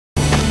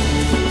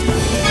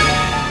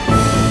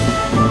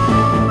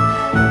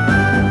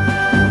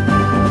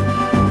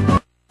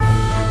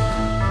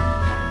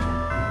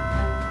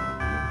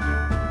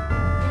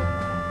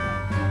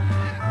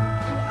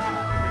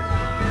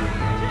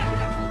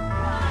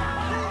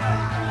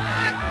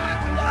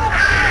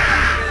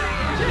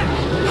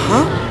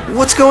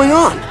What's going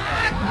on?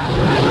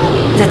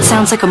 That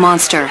sounds like a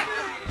monster.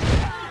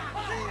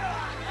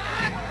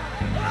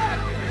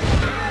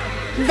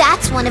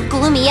 That's one of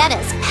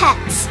Gloomieta's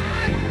pets.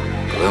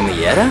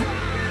 Gloomieta?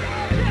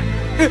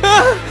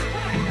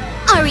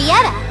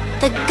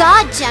 Arietta, the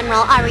God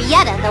General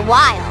Arietta the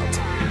Wild.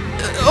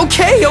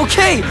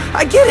 Okay,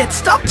 I get it.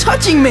 Stop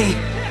touching me.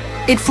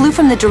 It flew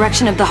from the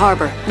direction of the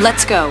harbor.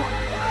 Let's go.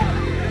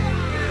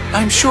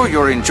 I'm sure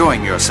you're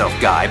enjoying yourself,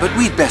 Guy, but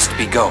we'd best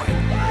be going.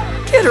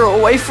 Get her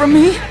away from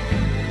me.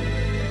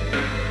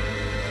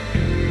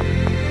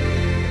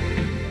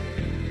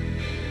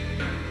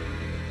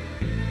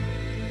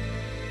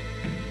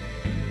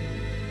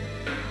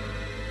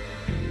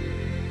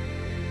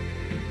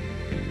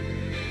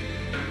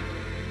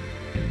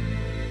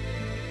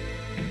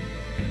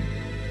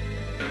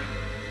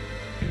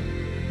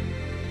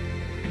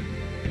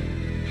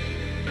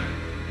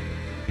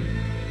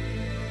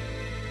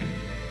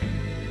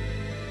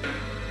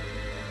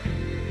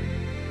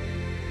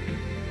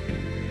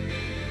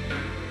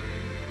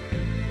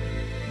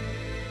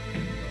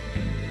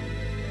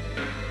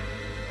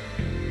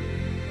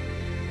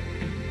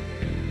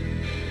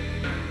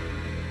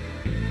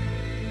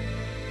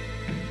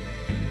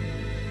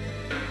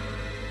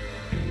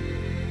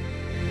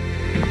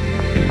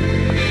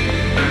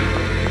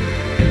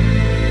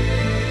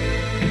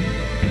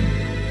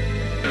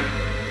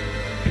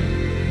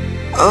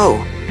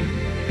 Oh.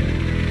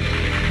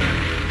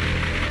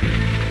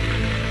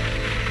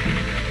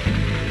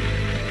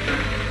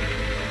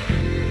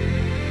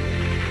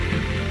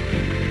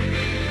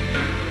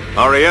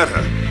 Arietta,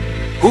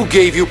 who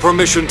gave you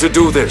permission to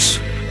do this?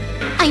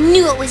 I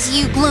knew it was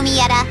you,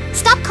 Gloomieta.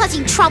 Stop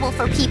causing trouble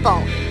for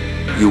people.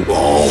 You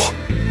all?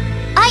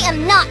 I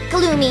am not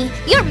gloomy.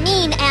 You're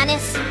mean,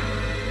 Anis.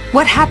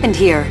 What happened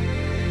here?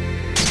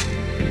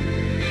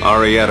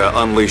 Arietta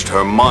unleashed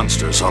her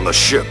monsters on the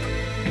ship.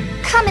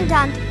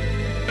 Commandant,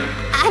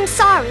 I'm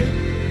sorry.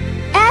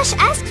 Ash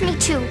asked me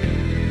to.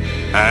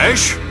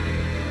 Ash?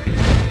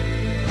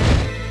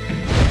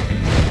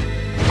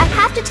 I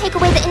have to take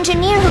away the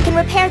engineer who can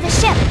repair the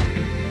ship.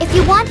 If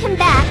you want him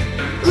back,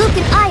 Luke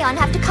and Ion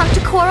have to come to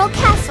Choral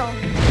Castle.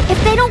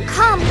 If they don't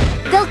come,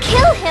 they'll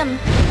kill him.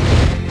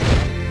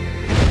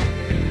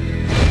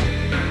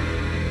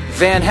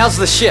 Van, how's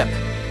the ship?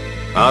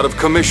 Out of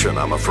commission,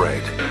 I'm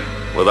afraid.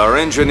 With our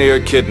engineer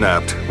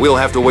kidnapped, we'll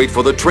have to wait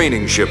for the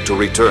training ship to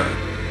return.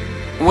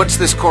 What's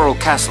this Choral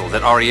Castle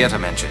that Arietta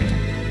mentioned?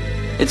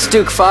 It's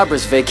Duke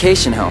Fabra's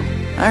vacation home.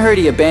 I heard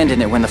he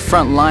abandoned it when the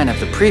front line of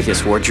the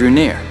previous war drew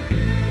near.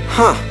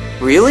 Huh,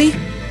 really?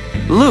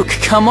 Luke,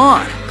 come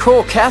on!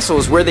 Choral Castle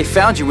is where they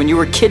found you when you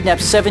were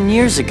kidnapped 7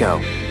 years ago.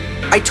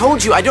 I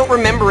told you I don't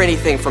remember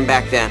anything from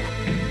back then.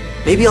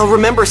 Maybe I'll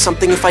remember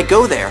something if I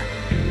go there.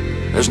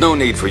 There's no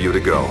need for you to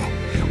go.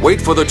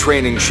 Wait for the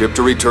training ship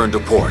to return to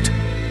port.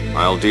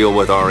 I'll deal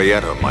with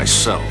Arietta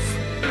myself.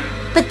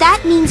 But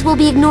that means we'll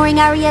be ignoring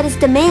Arietta's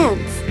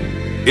demands.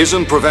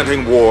 Isn't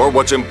preventing war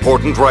what's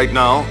important right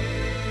now?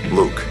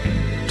 Luke,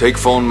 take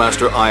Phone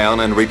Master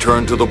Ion and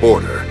return to the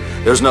border.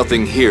 There's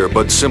nothing here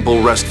but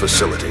simple rest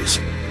facilities.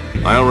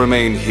 I'll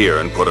remain here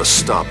and put a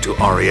stop to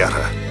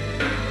Arietta.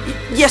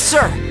 Yes,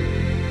 sir.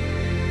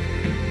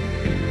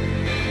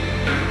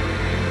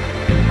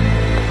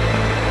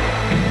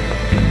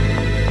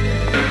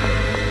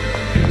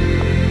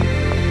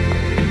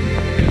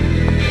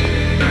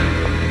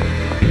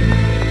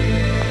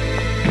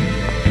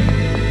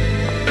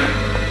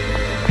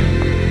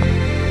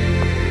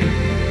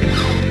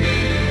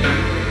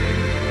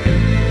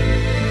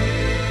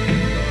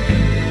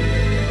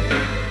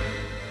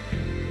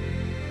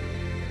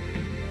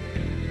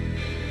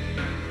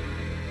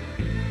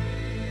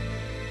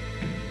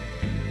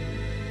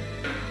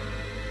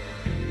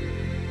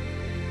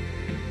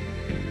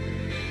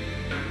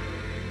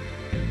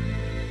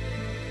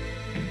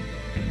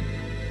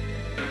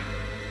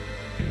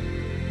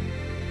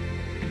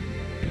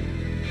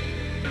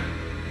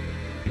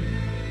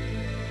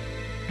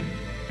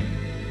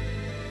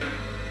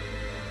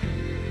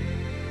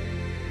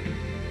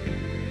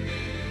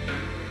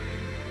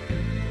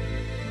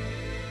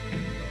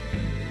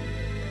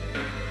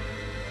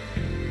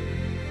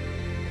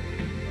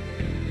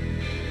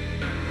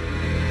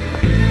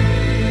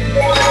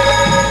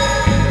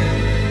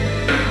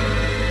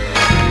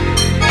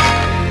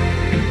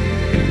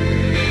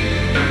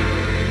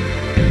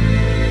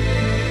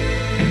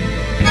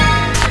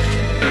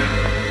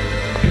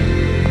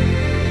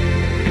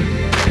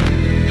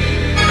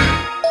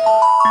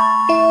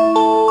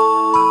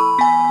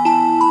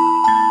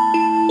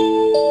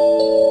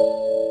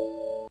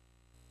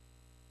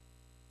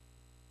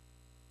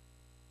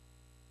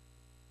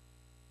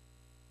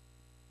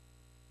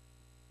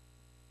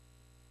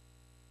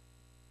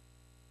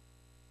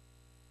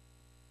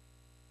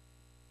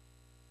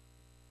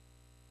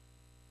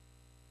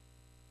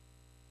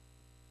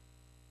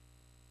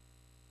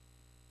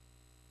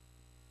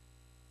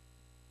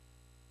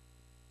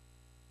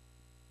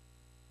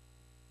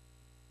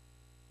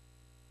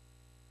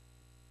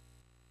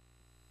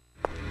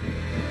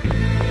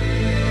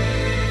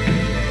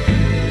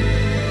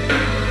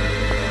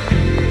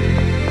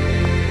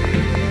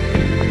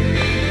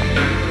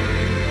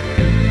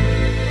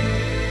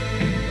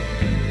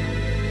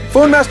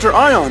 Phone Master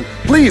Ion,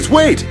 please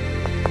wait!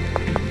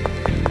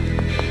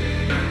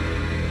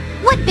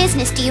 What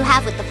business do you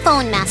have with the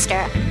phone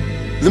master?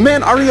 The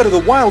man Arietta the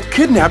Wild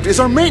kidnapped is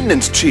our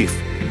maintenance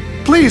chief.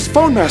 Please,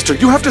 Phone Master,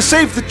 you have to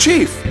save the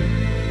chief.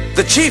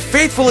 The chief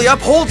faithfully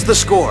upholds the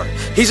score.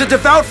 He's a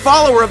devout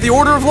follower of the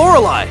Order of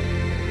Lorelei.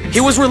 He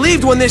was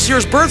relieved when this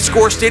year's birth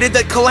score stated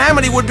that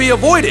calamity would be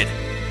avoided.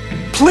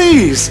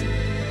 Please!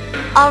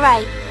 All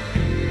right.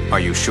 Are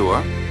you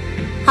sure?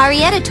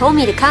 Arietta told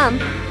me to come.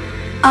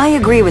 I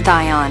agree with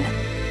Ion.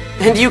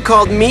 And you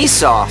called me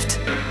soft.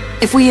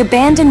 If we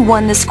abandon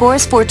one the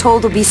scores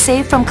foretold will be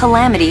saved from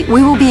calamity,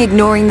 we will be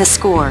ignoring the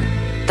score.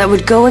 That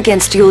would go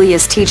against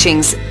Yulia's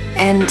teachings,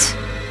 and...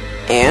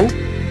 And?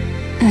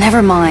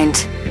 Never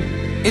mind.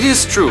 It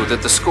is true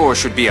that the score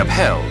should be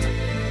upheld.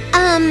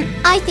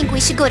 I think we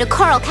should go to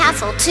Choral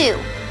Castle, too.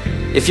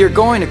 If you're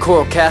going to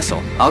Choral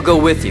Castle, I'll go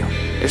with you.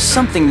 There's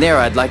something there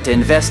I'd like to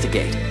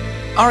investigate.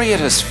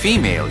 Arietta's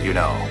female, you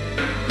know.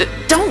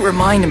 Don't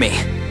remind me.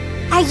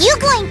 Are you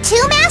going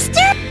too,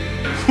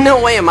 Master?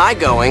 No way am I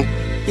going.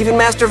 Even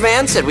Master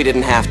Van said we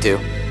didn't have to.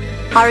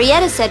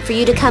 Arietta said for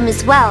you to come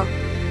as well.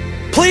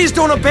 Please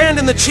don't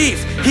abandon the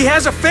chief. He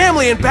has a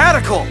family in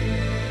Batical.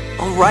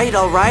 All right,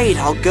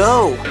 I'll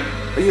go.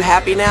 Are you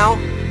happy now?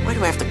 Why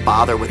do I have to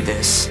bother with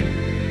this?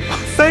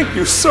 Thank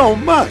you so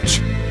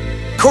much!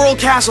 Choral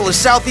Castle is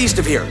southeast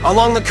of here,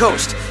 along the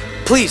coast.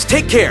 Please,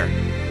 take care.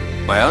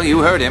 Well, you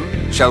heard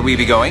him. Shall we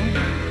be going?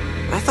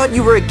 I thought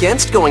you were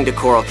against going to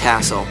Choral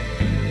Castle.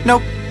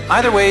 Nope.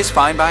 Either way is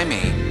fine by me.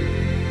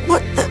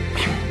 What the...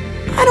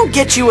 I don't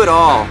get you at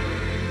all.